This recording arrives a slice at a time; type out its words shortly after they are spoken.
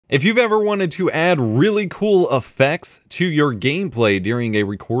If you've ever wanted to add really cool effects to your gameplay during a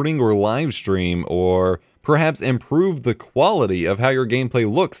recording or live stream, or perhaps improve the quality of how your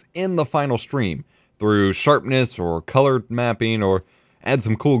gameplay looks in the final stream through sharpness or color mapping, or add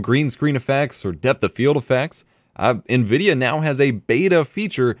some cool green screen effects or depth of field effects, Nvidia now has a beta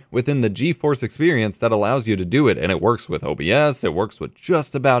feature within the GeForce Experience that allows you to do it, and it works with OBS, it works with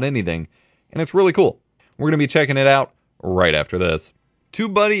just about anything, and it's really cool. We're going to be checking it out right after this.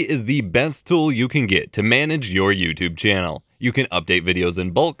 TubeBuddy is the best tool you can get to manage your YouTube channel. You can update videos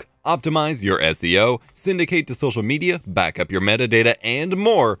in bulk, optimize your SEO, syndicate to social media, back up your metadata, and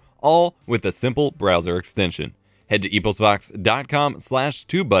more, all with a simple browser extension. Head to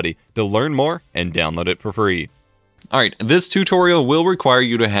EposVox.com/TubeBuddy to learn more and download it for free. Alright, this tutorial will require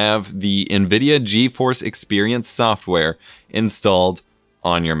you to have the Nvidia GeForce Experience software installed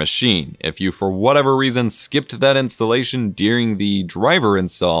on your machine. If you, for whatever reason, skipped that installation during the driver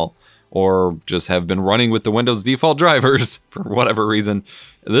install, or just have been running with the Windows default drivers for whatever reason,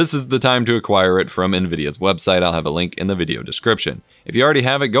 this is the time to acquire it from Nvidia's website. I'll have a link in the video description. If you already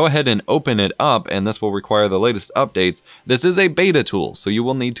have it, go ahead and open it up, and this will require the latest updates. This is a beta tool, so you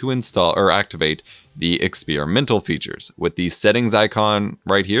will need to install or activate the experimental features. With the settings icon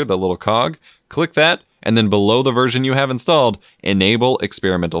right here, the little cog, click that, and then below the version you have installed, enable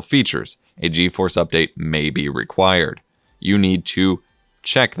experimental features. A GeForce update may be required. You need to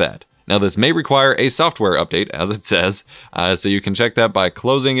check that. Now this may require a software update, as it says, so you can check that by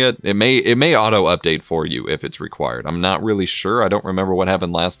closing it. It may auto update for you if it's required. I'm not really sure. I don't remember what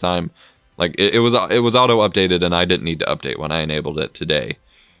happened last time. Like it was auto updated, and I didn't need to update when I enabled it today.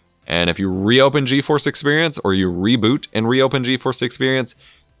 And if you reopen GeForce Experience, or you reboot and reopen GeForce Experience,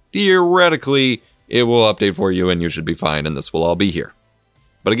 theoretically it will update for you and you should be fine, and this will all be here.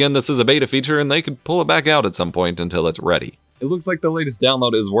 But again, this is a beta feature and they could pull it back out at some point until it's ready. It looks like the latest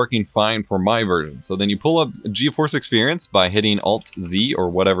download is working fine for my version. So then you pull up GeForce Experience by hitting Alt-Z or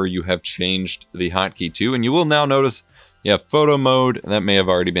whatever you have changed the hotkey to, and you will now notice you have photo mode, and that may have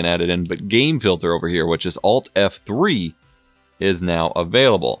already been added in, but game filter over here, which is Alt-F3, is now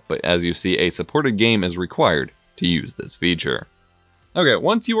available. But as you see, a supported game is required to use this feature. Okay,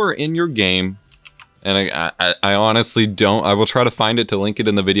 once you are in your game, and I honestly don't, I will try to find it to link it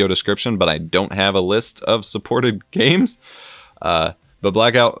in the video description, but I don't have a list of supported games. But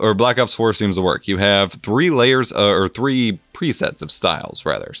Black Ops 4 seems to work. You have 3 layers, or 3 presets of styles,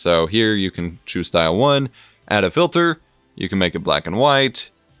 rather. So here you can choose style 1, add a filter, you can make it black and white,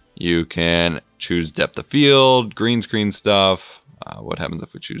 you can choose depth of field, green screen stuff. What happens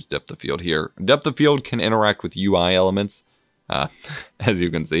if we choose depth of field here? Depth of field can interact with UI elements, as you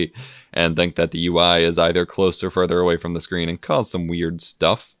can see, and think that the UI is either close or further away from the screen and cause some weird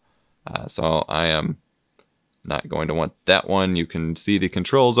stuff. So I am not going to want that one. You can see the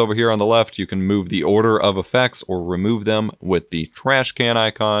controls over here on the left. You can move the order of effects or remove them with the trash can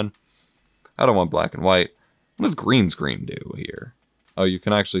icon. I don't want black and white. What does green screen do here? Oh, you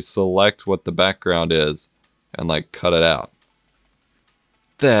can actually select what the background is and like cut it out.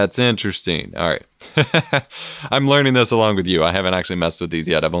 That's interesting. All right. I'm learning this along with you. I haven't actually messed with these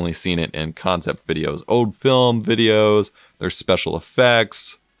yet. I've only seen it in concept videos, old film videos. There's special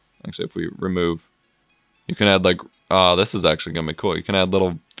effects. Actually, if we remove, you can add like, oh, this is actually going to be cool. You can add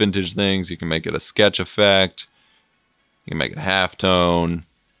little vintage things. You can make it a sketch effect. You can make it halftone.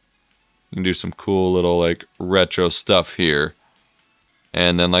 You can do some cool little like retro stuff here.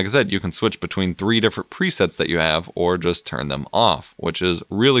 And then, like I said, you can switch between 3 different presets that you have, or just turn them off, which is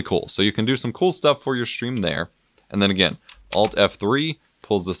really cool. So you can do some cool stuff for your stream there. And then again, Alt F3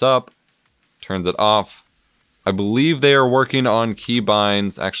 pulls this up, turns it off. I believe they are working on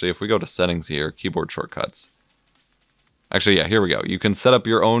keybinds. Actually, if we go to settings here, keyboard shortcuts. Actually, yeah, here we go. You can set up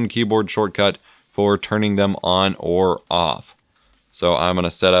your own keyboard shortcut for turning them on or off. So I'm going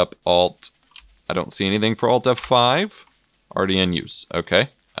to set up Alt. I don't see anything for Alt F5. Already in use. Okay.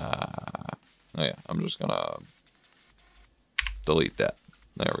 Oh yeah, I'm just gonna delete that.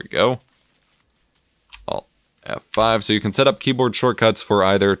 There we go. Alt F5. So you can set up keyboard shortcuts for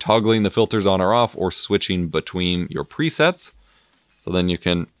either toggling the filters on or off, or switching between your presets. So then you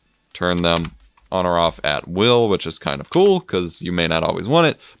can turn them on or off at will, which is kind of cool because you may not always want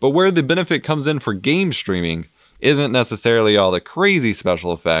it. But where the benefit comes in for game streaming isn't necessarily all the crazy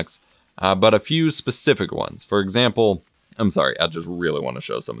special effects, but a few specific ones. For example, I'm sorry, I just really want to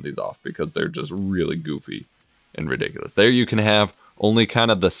show some of these off because they're just really goofy and ridiculous. There you can have only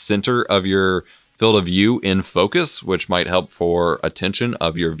kind of the center of your field of view in focus, which might help for attention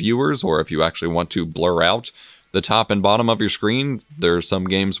of your viewers, or if you actually want to blur out the top and bottom of your screen. There's some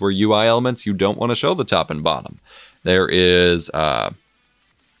games where UI elements you don't want to show the top and bottom. There is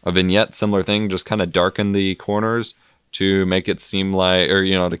a vignette, similar thing, just kind of darken the corners to make it seem like, or,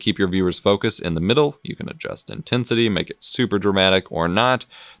 you know, to keep your viewers focus in the middle. You can adjust intensity, make it super dramatic or not.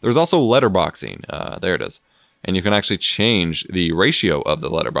 There's also letterboxing. There it is. And you can actually change the ratio of the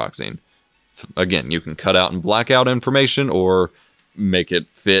letterboxing. Again, you can cut out and black out information or make it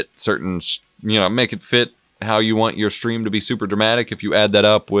fit certain, you know, make it fit how you want your stream to be super dramatic. If you add that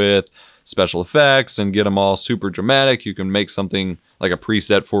up with special effects and get them all super dramatic, you can make something like a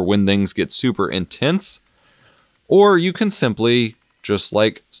preset for when things get super intense. Or you can simply just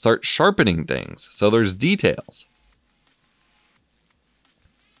like start sharpening things. So there's details.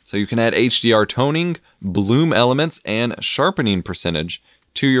 So you can add HDR toning, bloom elements, and sharpening percentage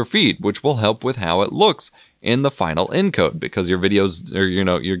to your feed, which will help with how it looks in the final encode, because your videos, or, you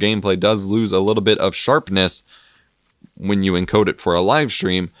know, your gameplay does lose a little bit of sharpness when you encode it for a live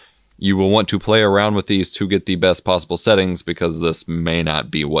stream. You will want to play around with these to get the best possible settings, because this may not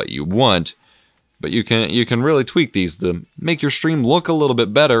be what you want. But you can really tweak these to make your stream look a little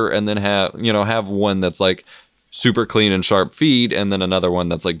bit better, and then have one that's like super clean and sharp feed, and then another one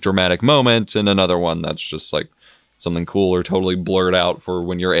that's like dramatic moment, and another one that's just like something cool or totally blurred out for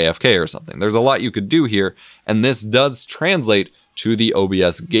when you're AFK or something. There's a lot you could do here, and this does translate to the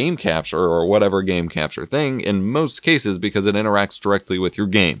OBS game capture or whatever game capture thing in most cases, because it interacts directly with your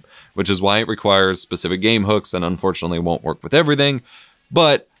game, which is why it requires specific game hooks and unfortunately won't work with everything.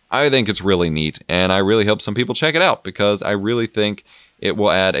 But I think it's really neat, and I really hope some people check it out, because I really think it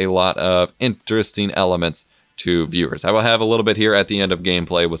will add a lot of interesting elements to viewers. I will have a little bit here at the end of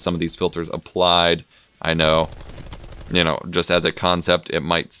gameplay with some of these filters applied. I know, you know, just as a concept, it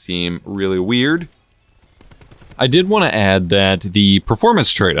might seem really weird. I did want to add that the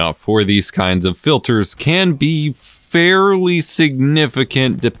performance trade-off for these kinds of filters can be fairly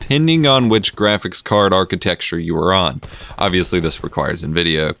significant depending on which graphics card architecture you are on. Obviously, this requires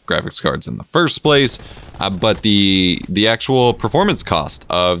Nvidia graphics cards in the first place, but the actual performance cost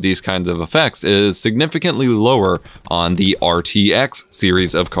of these kinds of effects is significantly lower on the RTX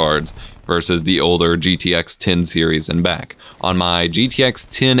series of cards versus the older GTX 10 series and back. On my GTX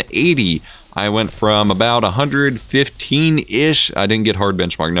 1080, I went from about 115-ish, I didn't get hard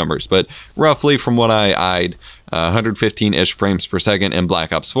benchmark numbers, but roughly from what I eyed, 115-ish frames per second in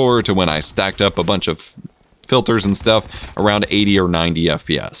Black Ops 4 to when I stacked up a bunch of filters and stuff, around 80 or 90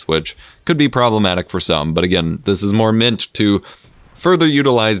 FPS, which could be problematic for some, but again, this is more meant to further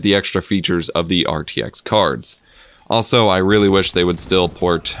utilize the extra features of the RTX cards. Also, I really wish they would still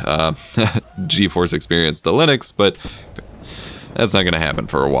port GeForce Experience to Linux, but that's not going to happen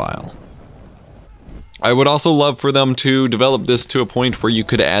for a while. I would also love for them to develop this to a point where you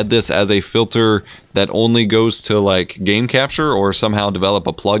could add this as a filter that only goes to like game capture, or somehow develop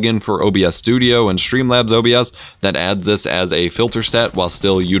a plugin for OBS Studio and Streamlabs OBS that adds this as a filter set while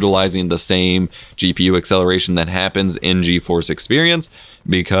still utilizing the same GPU acceleration that happens in GeForce Experience,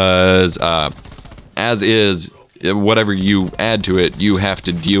 because as is, whatever you add to it, you have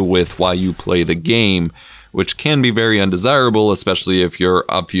to deal with while you play the game, which can be very undesirable, especially if you're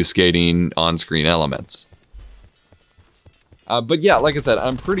obfuscating on-screen elements. But yeah, like I said,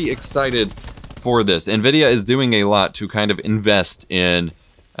 I'm pretty excited for this. Nvidia is doing a lot to kind of invest in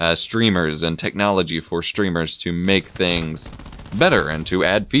streamers and technology for streamers to make things better and to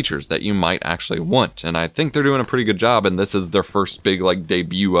add features that you might actually want. And I think they're doing a pretty good job, and this is their first big like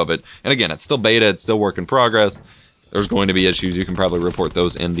debut of it. And again, it's still beta, it's still work in progress. There's going to be issues. You can probably report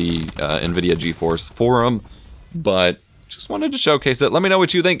those in the NVIDIA GeForce forum, but just wanted to showcase it. Let me know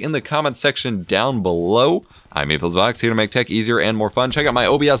what you think in the comments section down below. I'm EposVox, here to make tech easier and more fun. Check out my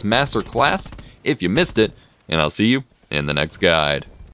OBS Masterclass if you missed it, and I'll see you in the next guide.